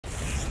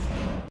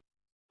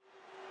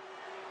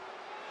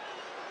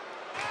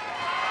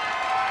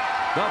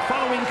The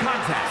following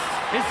contest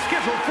is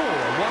scheduled for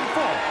one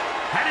fall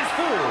and is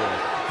for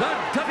the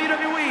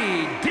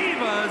WWE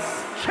Divas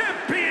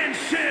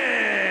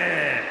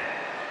Championship.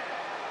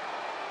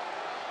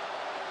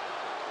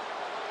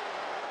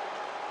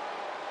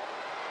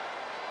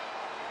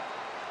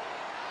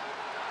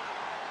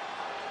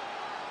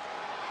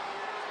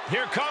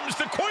 Here comes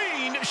the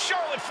Queen,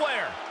 Charlotte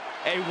Flair.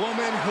 A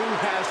woman who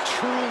has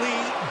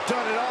truly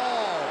done it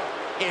all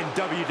in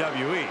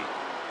WWE.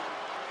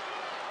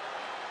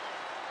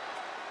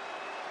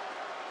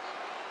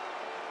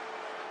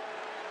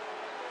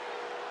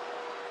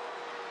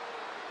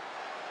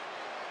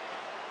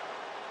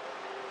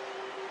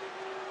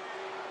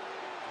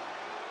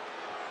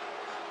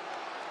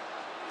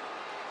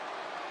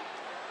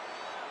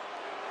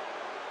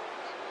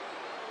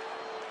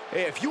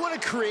 Hey, if you want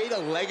to create a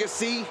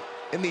legacy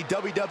in the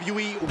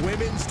WWE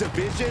Women's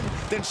Division,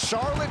 then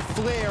Charlotte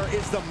Flair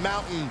is the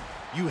mountain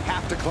you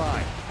have to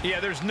climb. Yeah,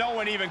 there's no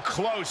one even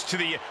close to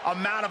the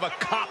amount of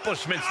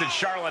accomplishments that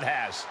Charlotte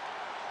has.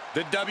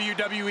 The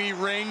WWE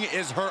ring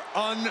is her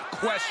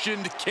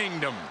unquestioned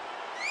kingdom.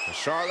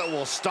 Charlotte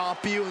will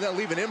stomp you and then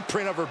leave an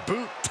imprint of her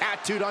boot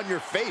tattooed on your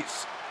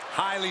face.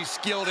 Highly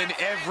skilled in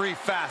every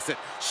facet.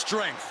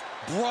 Strength,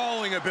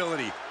 brawling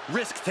ability,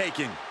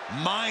 risk-taking,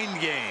 mind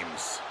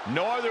games.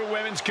 No other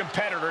women's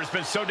competitor has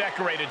been so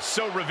decorated,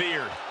 so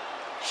revered.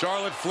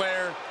 Charlotte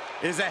Flair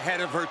is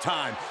ahead of her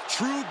time.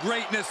 True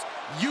greatness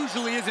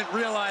usually isn't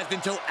realized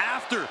until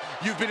after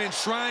you've been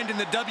enshrined in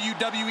the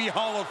WWE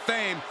Hall of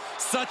Fame.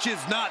 Such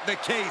is not the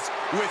case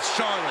with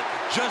Charlotte.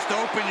 Just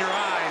open your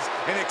eyes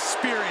and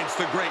experience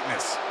the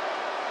greatness.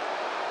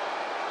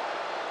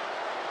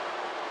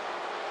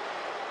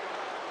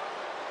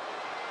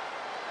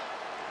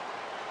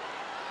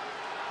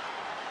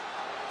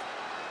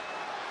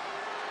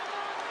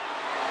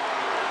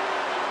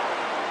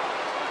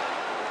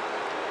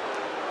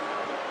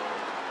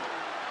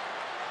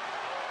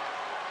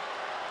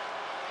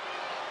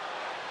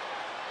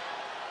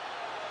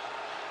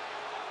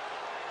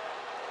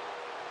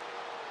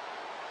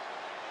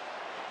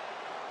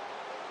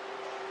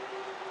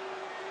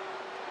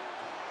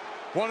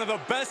 One of the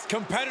best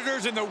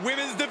competitors in the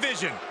women's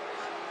division.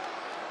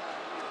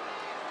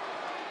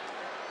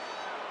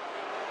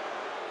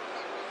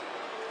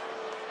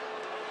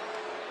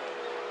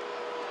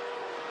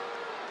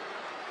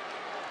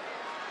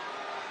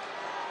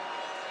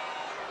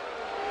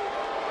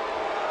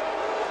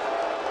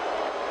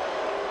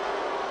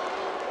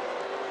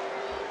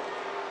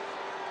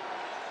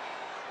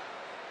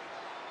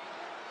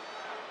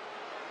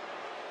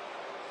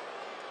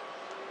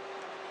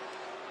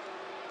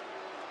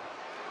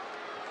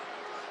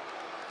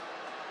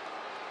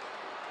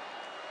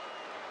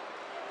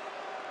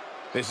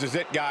 This is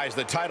it, guys.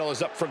 The title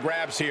is up for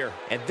grabs here.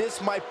 And this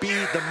might be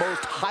the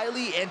most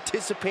highly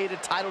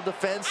anticipated title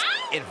defense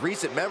in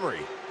recent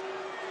memory.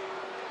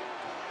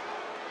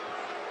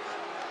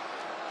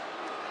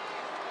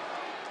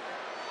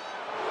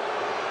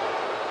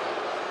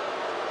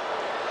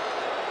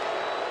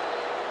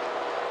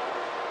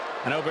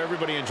 I hope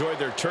everybody enjoyed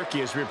their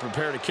turkey as we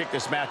prepare to kick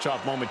this match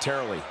off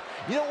momentarily.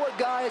 You know what,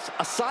 guys?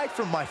 Aside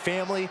from my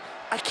family,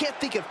 I can't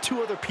think of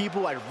two other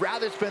people I'd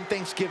rather spend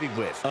Thanksgiving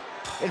with.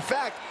 In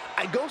fact,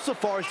 I'd go so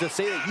far as to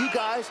say that you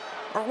guys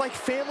are like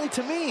family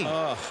to me.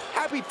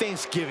 Happy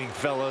Thanksgiving,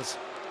 fellas.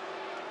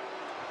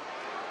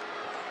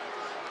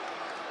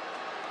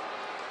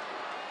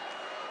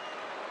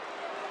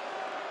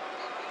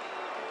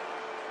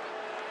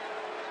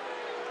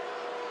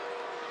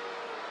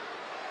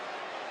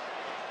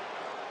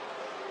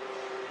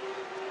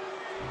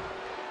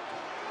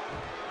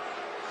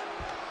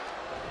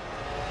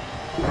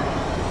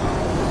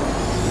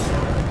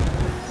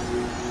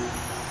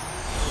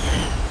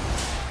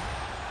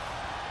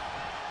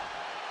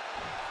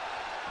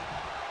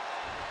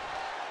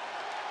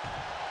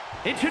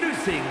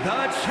 Introducing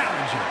the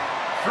challenger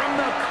from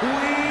the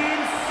Queen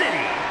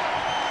City,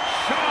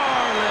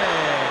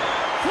 Charlotte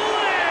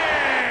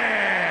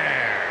Flair.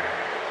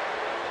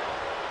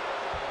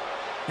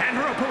 And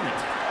her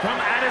opponent from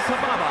Addis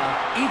Ababa,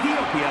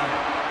 Ethiopia,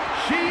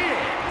 she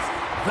is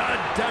the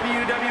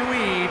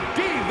WWE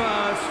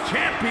Divas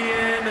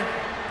Champion,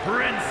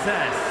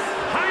 Princess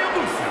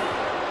Hayabusa.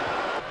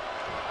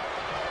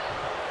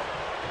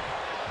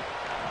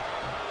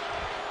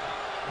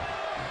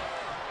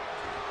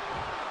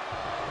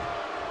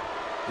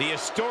 The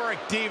historic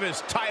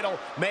Divas title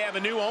may have a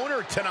new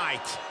owner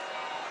tonight.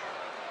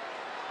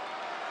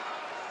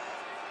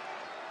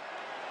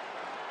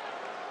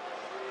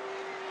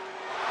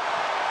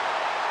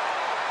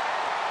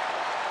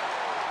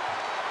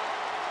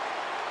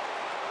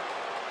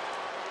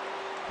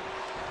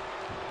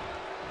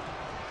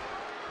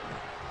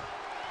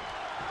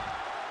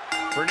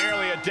 For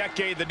nearly a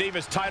decade, the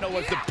Divas title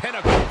was the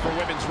pinnacle for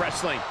women's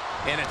wrestling,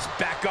 and it's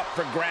back up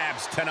for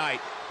grabs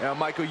tonight. Now,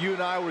 Michael, you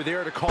and I were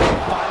there to call the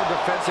final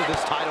defense of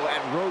this title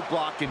at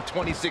Roadblock in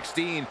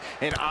 2016,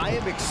 and I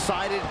am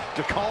excited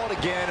to call it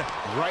again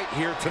right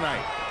here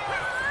tonight.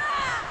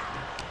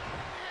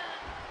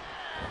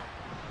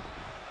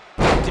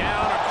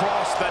 Down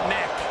across the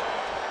neck.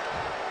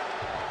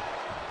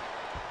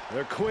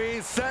 The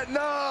Queen setting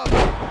up.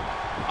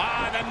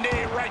 Ah, the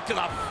knee right to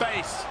the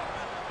face.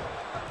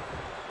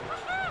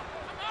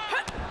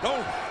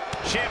 Oh,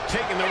 Champ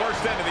taking the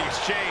worst end of the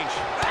exchange.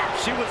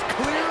 She was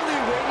clearly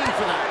waiting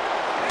for that.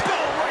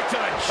 Boom, right to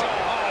the jaw.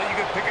 Oh, you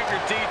can pick up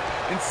your teeth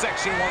in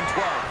section 112.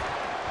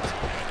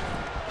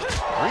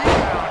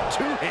 Rebound,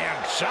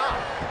 two-hand shot.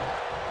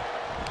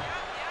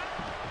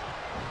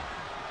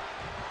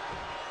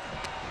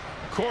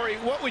 Corey,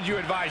 what would you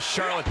advise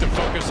Charlotte to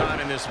focus on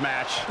in this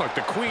match? Look,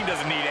 the Queen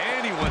doesn't need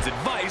anyone's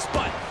advice,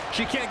 but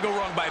she can't go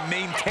wrong by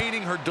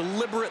maintaining her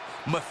deliberate,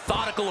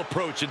 methodical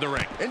approach in the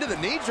ring. Into the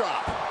knee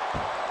drop.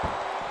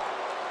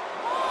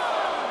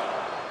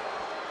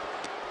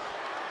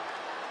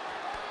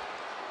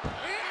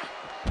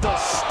 The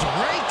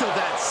strength of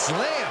that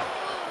slam.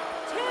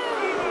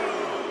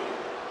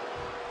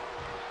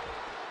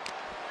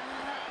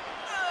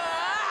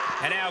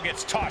 And now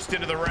gets tossed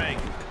into the ring.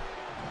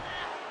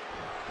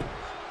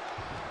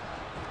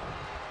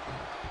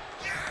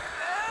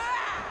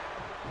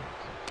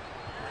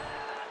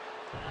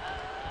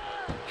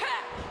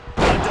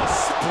 A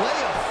display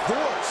of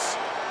force.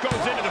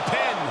 Goes into the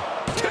pin.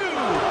 Two.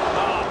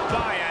 Oh,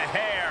 by a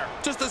hair.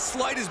 Just the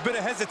slightest bit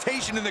of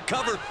hesitation in the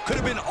cover could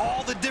have been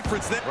all the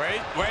difference there.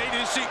 Wait,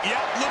 is she?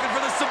 Yep, looking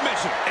for the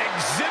submission.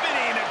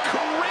 Exhibiting a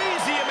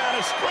crazy amount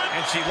of strength.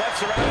 And she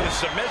lets her out of the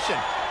submission.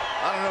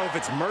 I don't know if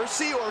it's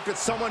mercy or if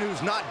it's someone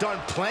who's not done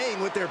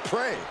playing with their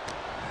prey.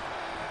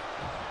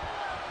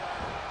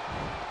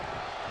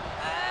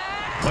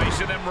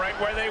 Placing them right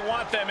where they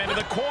want them, into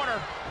the corner.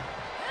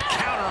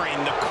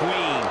 Countering the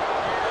Queen.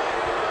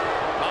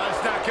 Oh,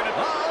 it's not gonna...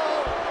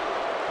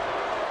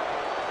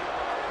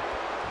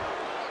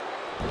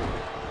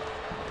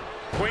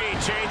 Queen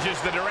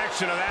changes the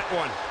direction of that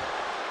one.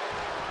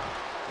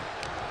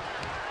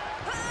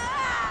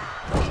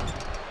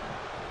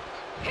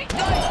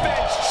 Nice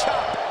bench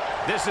chop.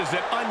 This is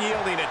an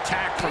unyielding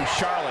attack from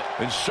Charlotte.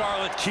 And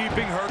Charlotte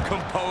keeping her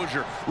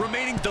composure,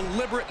 remaining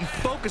deliberate and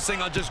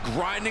focusing on just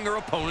grinding her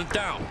opponent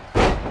down.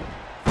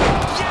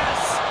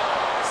 Yes!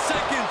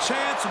 Second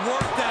chance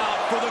worked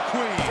out for the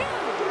Queen.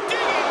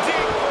 Digging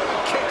deep for the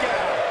kick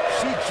out.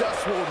 She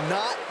just will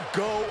not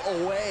go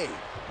away.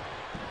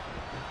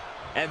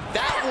 And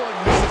that one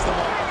misses the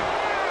mark.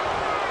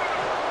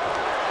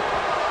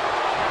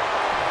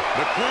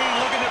 The Queen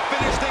looking to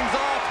finish things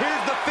off.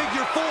 Here's the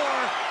figure four.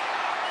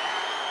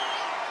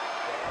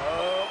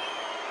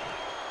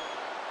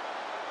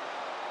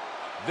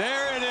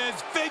 There it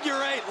is,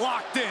 figure eight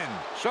locked in.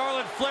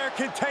 Charlotte Flair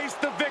can taste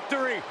the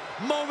victory.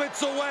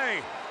 Moments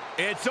away.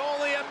 It's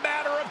only a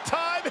matter of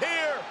time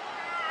here.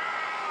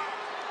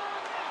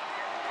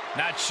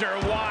 Not sure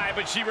why,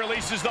 but she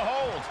releases the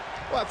hold.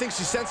 Well, I think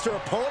she sensed her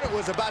opponent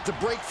was about to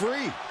break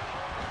free.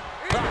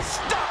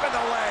 Stop in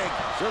the leg.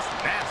 Just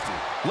nasty.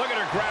 Look at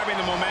her grabbing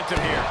the momentum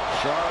here.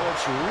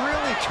 Charlotte's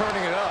really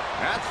turning it up,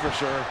 that's for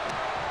sure.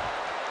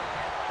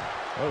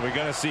 What are we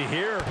gonna see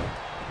here?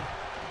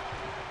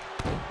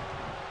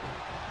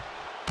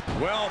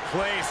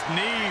 Well-placed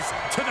knees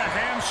to the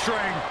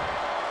hamstring.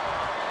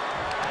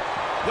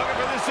 Looking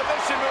for the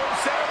submission move.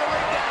 Center of the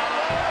ring down.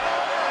 There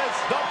it is.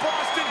 The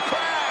Boston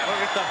Crab.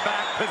 Look at the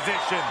back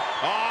position.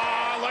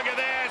 Oh, look at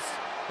this.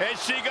 Is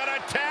she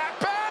gonna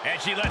tap it? And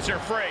she lets her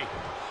free.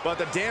 But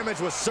the damage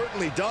was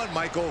certainly done,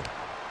 Michael.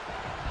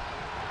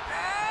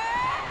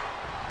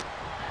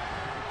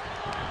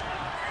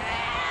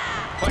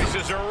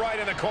 Places her right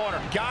in the corner.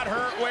 Got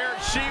her where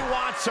she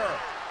wants her.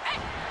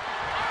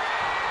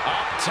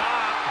 Up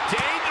top.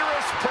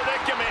 Dangerous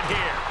predicament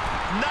here.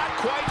 Not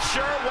quite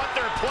sure what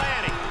they're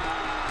planning.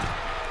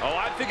 Oh,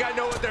 I think I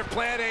know what they're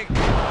planning. A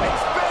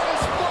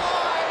Spanish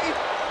fly!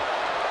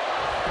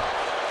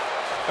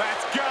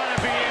 That's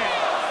gotta be it.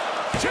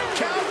 2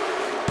 count.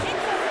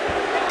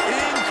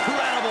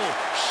 Incredible.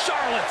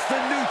 Charlotte's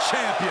the new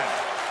champion.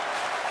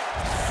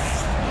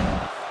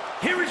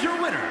 Here is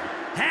your winner,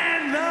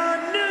 and the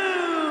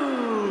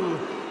new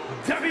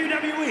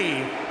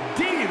WWE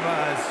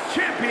Divas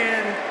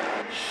Champion,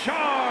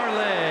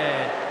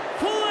 Charlotte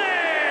Flair.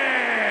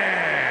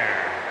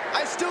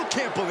 I still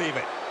can't believe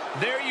it.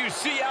 There you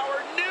see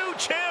our new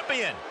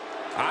champion.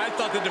 I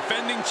thought the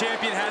defending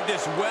champion had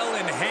this well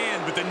in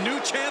hand, but the new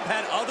champ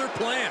had other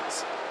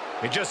plans.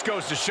 It just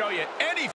goes to show you, any